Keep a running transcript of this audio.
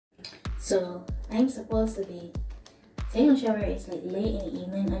So I'm supposed to be taking a shower. It's like late in the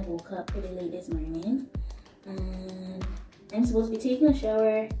evening. I woke up pretty late this morning, and I'm supposed to be taking a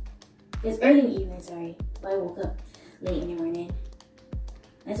shower. It's early in the evening, sorry, but I woke up late in the morning.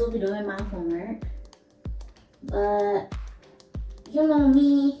 I'm supposed to be doing my homework, but you know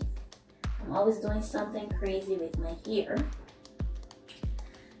me, I'm always doing something crazy with my hair.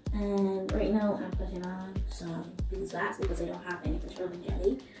 And right now I'm putting on some beeswax because I don't have any petroleum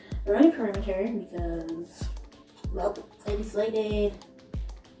jelly around the perimeter because, well, I decided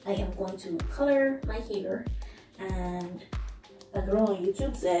I am going to color my hair, and a girl on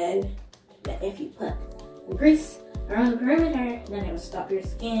YouTube said that if you put the grease around the perimeter, then it will stop your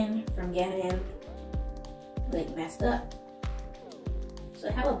skin from getting like messed up. So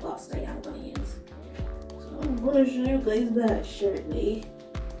I have a box that I'm gonna use. So I'm gonna show you guys that shortly.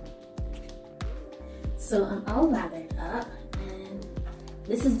 So I'm all lathered up, and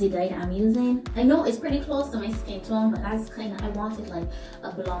this is the dye that I'm using. I know it's pretty close to my skin tone, but that's kind of, I wanted like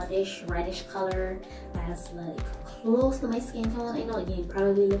a blondish, reddish color that's like close to my skin tone. I know it can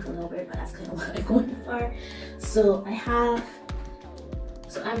probably look a little weird, but that's kind of what I'm going for. So I'm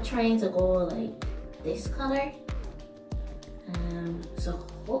trying to go like this color. So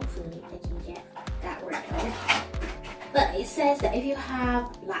hopefully I can get that worked out. But it says that if you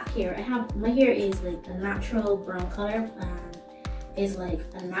have black hair, my hair is like a natural brown color, and is like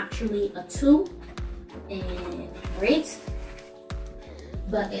a naturally a 2 in braids,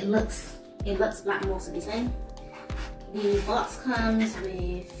 but it looks black most of the time. The box comes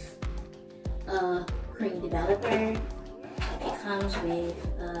with a cream developer. It comes with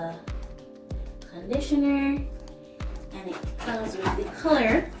a conditioner, and it comes with the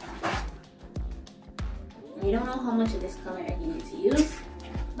color. I don't know how much of this color I need to use,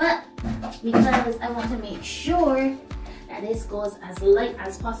 but because I want to make sure that this goes as light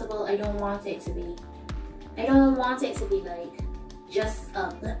as possible, I don't want it to be like just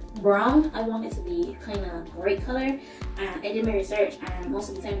brown. I want it to be kind of bright color. And I did my research, and most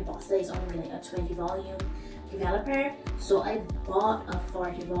of the time the box is only like a 20 volume developer, so I bought a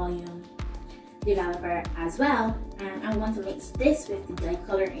 40 volume developer as well, and I want to mix this with the dye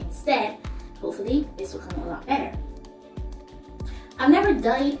color instead. Hopefully this will come out a lot better. I've never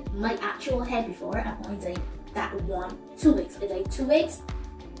dyed my actual head before. I've only dyed that 2 wigs. I dyed 2 wigs.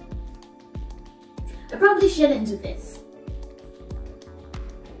 I probably shouldn't do this.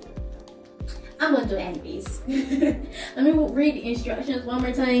 I'm gonna do it anyways. Let me read the instructions one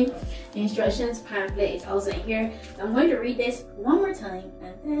more time. The instructions pamphlet is also in here. I'm going to read this one more time,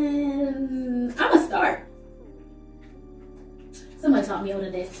 and then I'm gonna start. Someone taught me all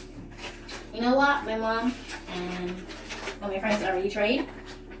of this. You know what? My mom and all my friends already tried.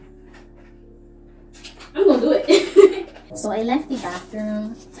 I'm gonna do it. So I left the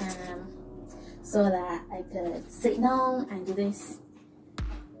bathroom so that I could sit down and do this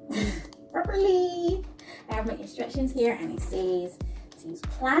properly. I have my instructions here, and it says to use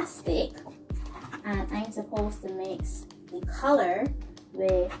plastic, and I'm supposed to mix the color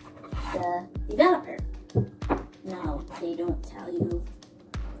with the developer. Now, they don't tell you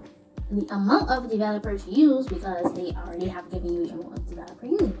the amount of developer to use because they already have given you the amount of developer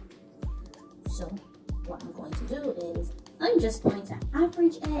you need. So what I'm going to do is I'm just going to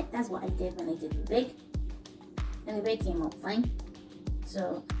average it. That's what I did when I did the wig, and the wig came out fine.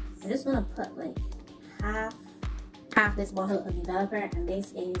 So I'm just gonna put like half this bottle of developer, and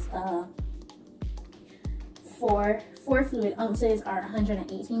this is 4 fluid ounces are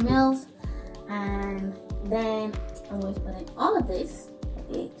 118 mils, and then I'm going to put in all of this.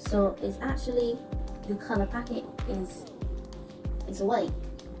 Okay, so it's actually, the color packet is white.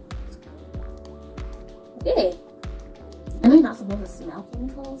 Okay, I know you're not supposed to smell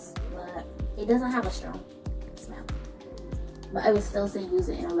chemicals, but it doesn't have a strong smell. But I would still say use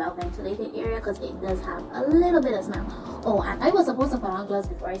it in a well ventilated area because it does have a little bit of smell. Oh, and I was supposed to put on gloves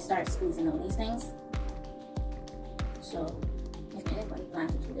before I start squeezing all these things. So if anybody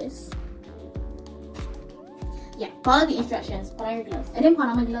plans to do this, yeah, follow the instructions, put on your gloves. I didn't put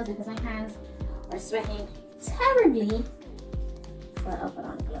on my gloves because my hands are sweating terribly, but I'll put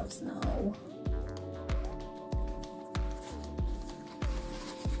on the gloves now.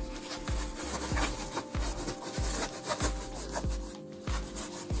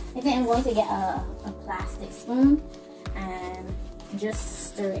 I think I'm going to get a plastic spoon and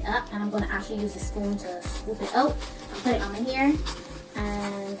just stir it up, and I'm going to actually use the spoon to scoop it out and put it on my hair,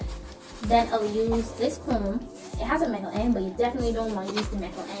 and then I'll use this comb. It has a metal end, but you definitely don't want to use the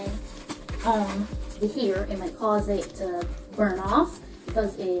metal end on the hair. It might cause it to burn off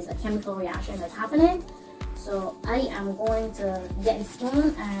because it's a chemical reaction that's happening. So I am going to get the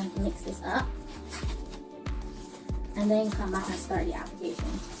spoon and mix this up, and then come back and start the application.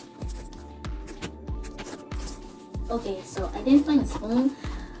 Okay, so I didn't find a spoon,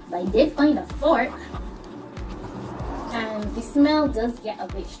 but I did find a fork, and the smell does get a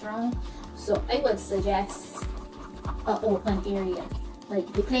bit strong, so I would suggest an open area,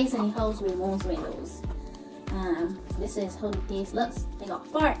 like the place in the house with most windows. This is how the taste looks. I got a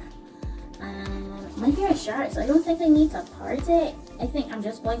fork, and my hair is short, so I don't think I need to part it. I think I'm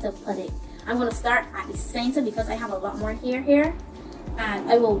just going to put it, I'm going to start at the center because I have a lot more hair here, and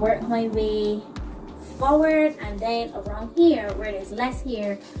I will work my way forward, and then around here where there's less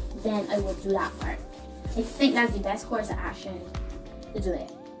hair, then I will do that part. I think that's the best course of action to do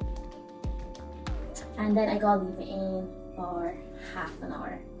it. And then I gotta leave it in for half an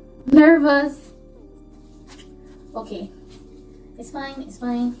hour. Nervous. Okay, it's fine, it's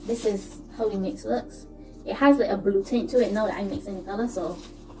fine. This is how the mix looks. It has like a blue tint to it now that I'm mixing the color, so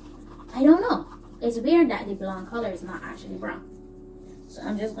I don't know. It's weird that the blonde color is not actually brown. So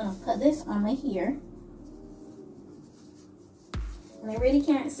I'm just gonna put this on my hair. And I really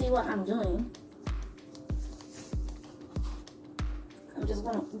can't see what I'm doing. I'm just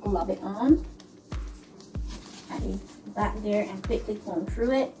gonna glove it on at the back there and quickly comb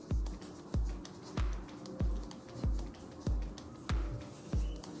through it.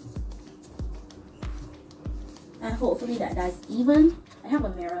 And hopefully that's even. I have a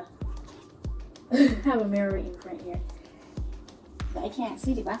mirror. I have a mirror in front here. But I can't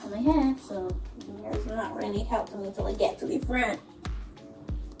see the back of my head, so the mirror's not really helping me until I get to the front.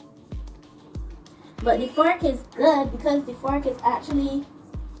 But the fork is good because the fork is actually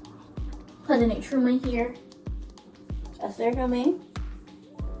putting it through my hair. Just circle me.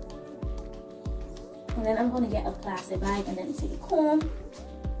 And then I'm going to get a plastic bag and then take a comb.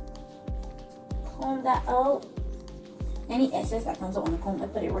 Comb that out. Any excess that comes out on the comb, I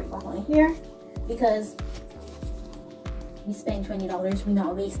put it right back on here. Because we spend $20, we're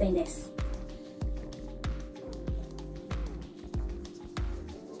not wasting this.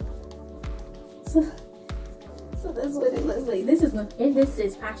 So that's what it looks like. This is not, if this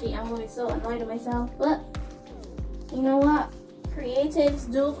is patchy, I'm gonna be so annoyed at myself. But you know what?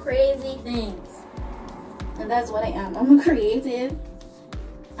 Creatives do crazy things. And that's what I am. I'm a creative.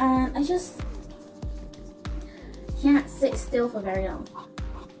 And I just can't sit still for very long.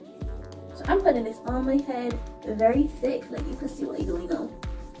 So I'm putting this on my head very thick, like you can see what I'm doing now.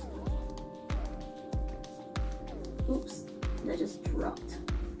 Oops, that just dropped.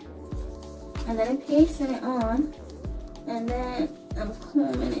 And then I'm pasting it on, and then I'm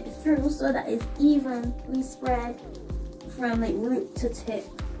combing it through so that it's evenly spread from like root to tip.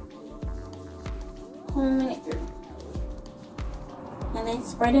 Combing it through, and then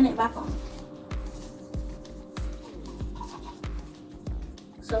spreading it back on.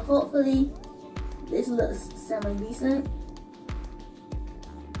 So hopefully this looks semi-decent.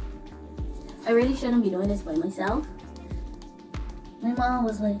 I really shouldn't be doing this by myself. My mom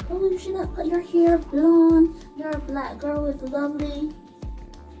was like, oh, you should not put your hair blonde. You're a black girl with lovely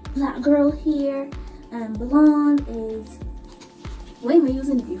black girl hair. And blonde is, why am I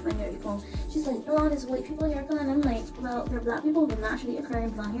using the viewfinder phone? She's like, blonde is white people hair color. And I'm like, well, they're black people with naturally occurring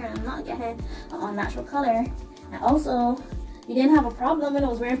blonde hair. I'm not getting an unnatural color. And also, you didn't have a problem when I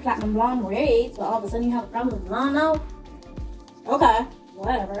was wearing platinum blonde braids, but all of a sudden you have a problem with blonde now? Okay,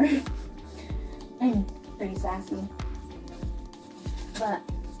 whatever. I'm pretty sassy. But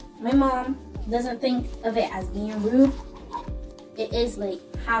my mom doesn't think of it as being rude. It is like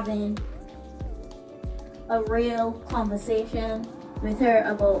having a real conversation with her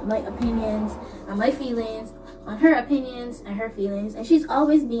about my opinions and my feelings on her opinions and her feelings. And she's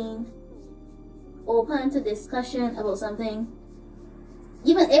always been open to discussion about something,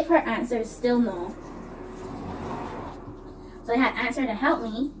 even if her answer is still no. So I had asked her to help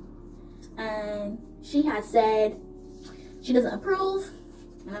me, and she had said she doesn't approve,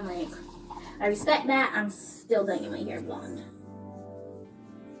 and I'm like, I respect that. I'm still dyeing my hair blonde.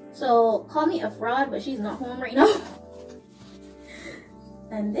 So call me a fraud, but she's not home right now.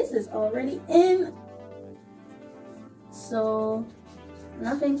 And this is already in, so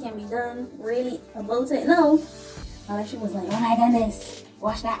nothing can be done really about it now. Unless she was like, oh my goodness,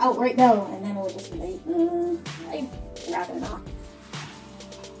 wash that out right now, and then I would just be like, I'd rather not.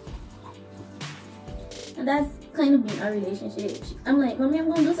 And that's kind of been our relationship. I'm like, mommy, I'm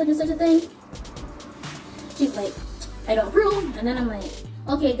gonna do such and such a thing. She's like, I don't approve. And then I'm like,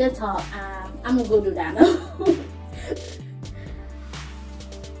 okay, good talk. I'm gonna go do that now.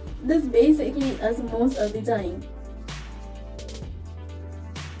 That's basically us most of the time.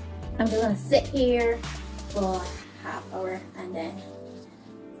 I'm just gonna sit here for half hour and then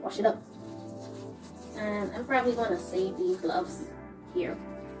wash it up. And I'm probably going to save these gloves here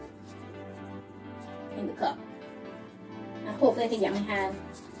in the cup. And hopefully I can get my hand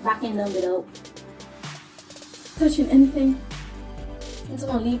back in them without touching anything. I'm just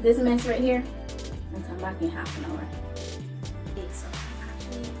going to leave this mess right here and come back in half an hour. Okay, so I'm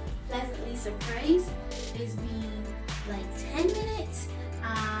actually pleasantly surprised. It's been like 10 minutes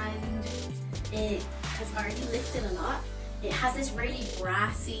and it has already lifted a lot. It has this really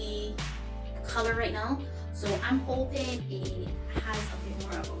brassy color right now, so I'm hoping it has a bit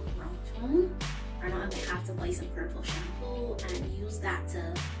more of a brown tone. Or not, I might have to buy some purple shampoo and use that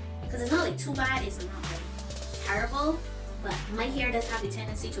to, because it's not like too bad, it's not like terrible, but my hair does have the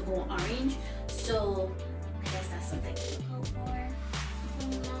tendency to go orange, so I guess that's something to look out for. I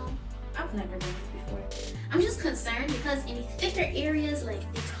don't know. I've never done this before. I'm just concerned because in the thicker areas, like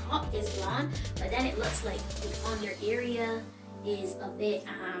the top is blonde, but then it looks like the under area is a bit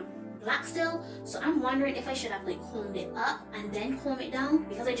black still. So I'm wondering if I should have like combed it up and then comb it down,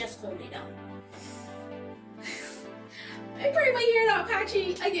 because I just combed it down. I pray my hair not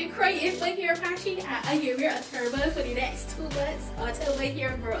patchy. I get cry if my hair patchy. I give her a turbo for the next 2 months until my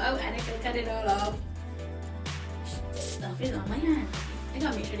hair grow out and I can cut it all off. This stuff is on my hand. I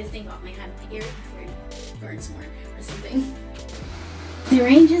gotta make sure this thing got my hand in my ear before it burns more or something. The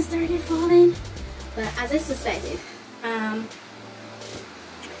rain just started falling, but as I suspected,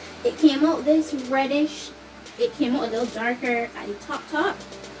 it came out this reddish. It came out a little darker at the top.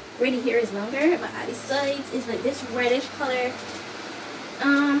 Right here is longer, but at the sides is like this reddish color.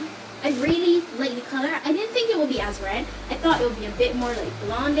 I really like the color. I didn't think it would be as red. I thought it would be a bit more like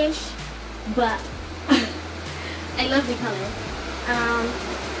blondish, but I love the color.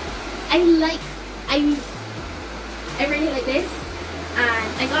 I really like this,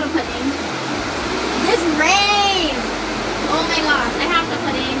 and I gotta put in this rain. Oh my gosh, I have to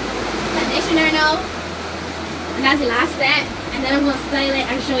put in conditioner now, and that's the last step. And then I'm gonna style it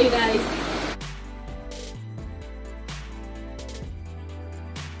and show you guys.